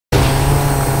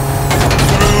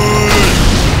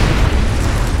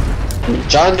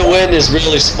John DeWin is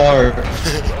really smart.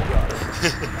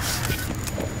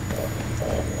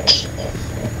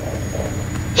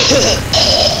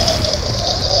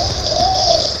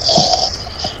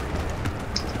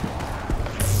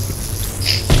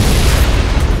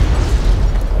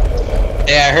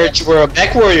 Yeah, I heard you were a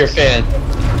Mech Warrior fan.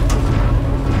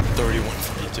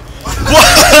 31-42.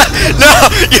 What? No,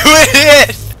 you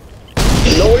idiot!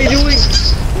 No, what are you doing?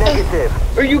 Negative.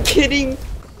 Are you kidding?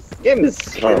 Game is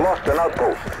lost an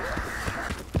outpost.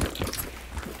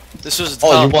 This was.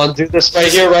 Oh, you want to do this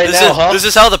right here, right now, huh? This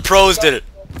is how the pros did it.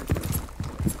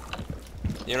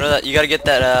 You know that you gotta get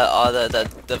that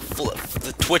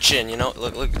the twitch in. You know,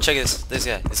 look, check this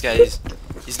guy. This guy,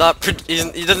 he's not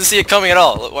he doesn't see it coming at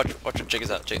all. Look, watch it. Check this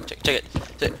out. Check it.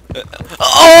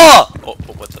 Oh! Oh,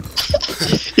 what's up?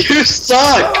 You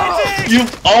suck.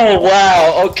 Oh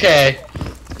wow. Okay.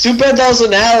 Too bad that was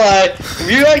an ally. If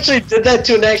you actually did that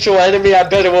to an actual enemy, I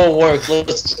bet it won't work.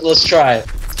 Let's try it.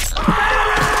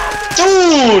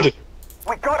 Dude!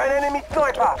 We got an enemy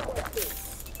sniper.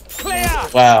 Clear!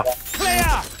 Wow.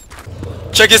 Clear!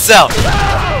 Check this out.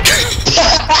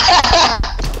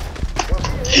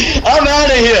 I'm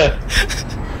out of here.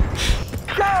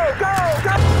 Go!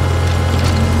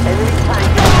 Enemy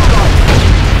tank on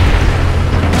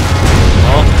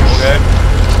Oh, okay.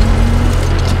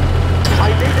 I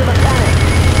need the mechanic.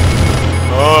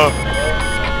 What?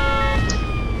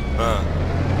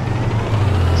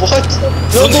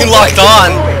 Something locked on.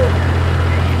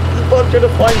 This bug trying to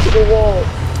fly into the wall.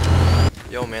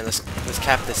 Yo, man, let's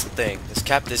cap this thing. Let's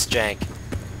cap this jank.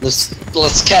 Let's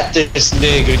cap this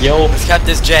nigga, yo. Let's cap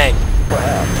this jank.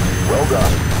 Well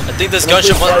done. I think this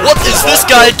gunship. What is this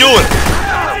guy doing?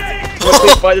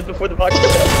 Let's fight it before the box.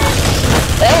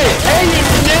 Hey, you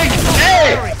nigga!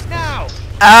 Hey! Now!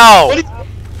 Ow!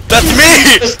 That's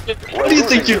me! What do you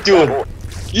think you're doing?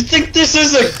 You think this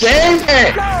is a game?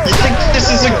 Hey! You think this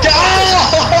is a game?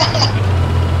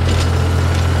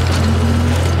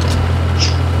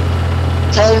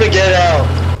 Tell him to get out.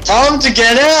 Tell him to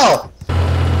get out!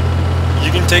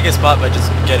 You can take a spot by just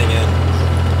getting in.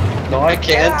 No, I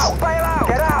can't. Bail out!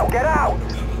 Get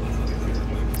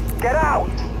out!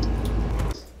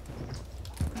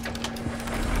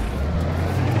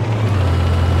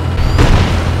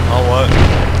 Oh, what?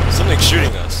 Something's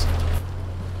shooting us.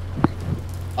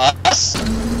 Us?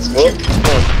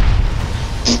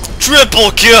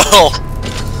 Triple kill!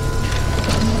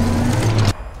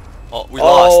 Oh, we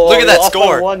lost. Look at that lost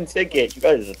score. by one ticket. You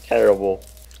guys are terrible.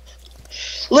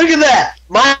 Look at that!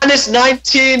 Minus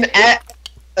 19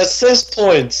 assist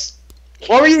points.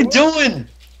 What were you doing?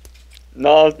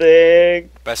 Nothing.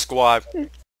 Best squad.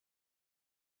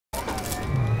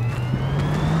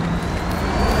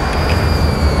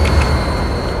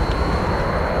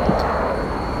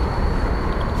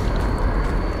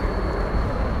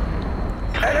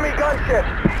 Enemy gunship.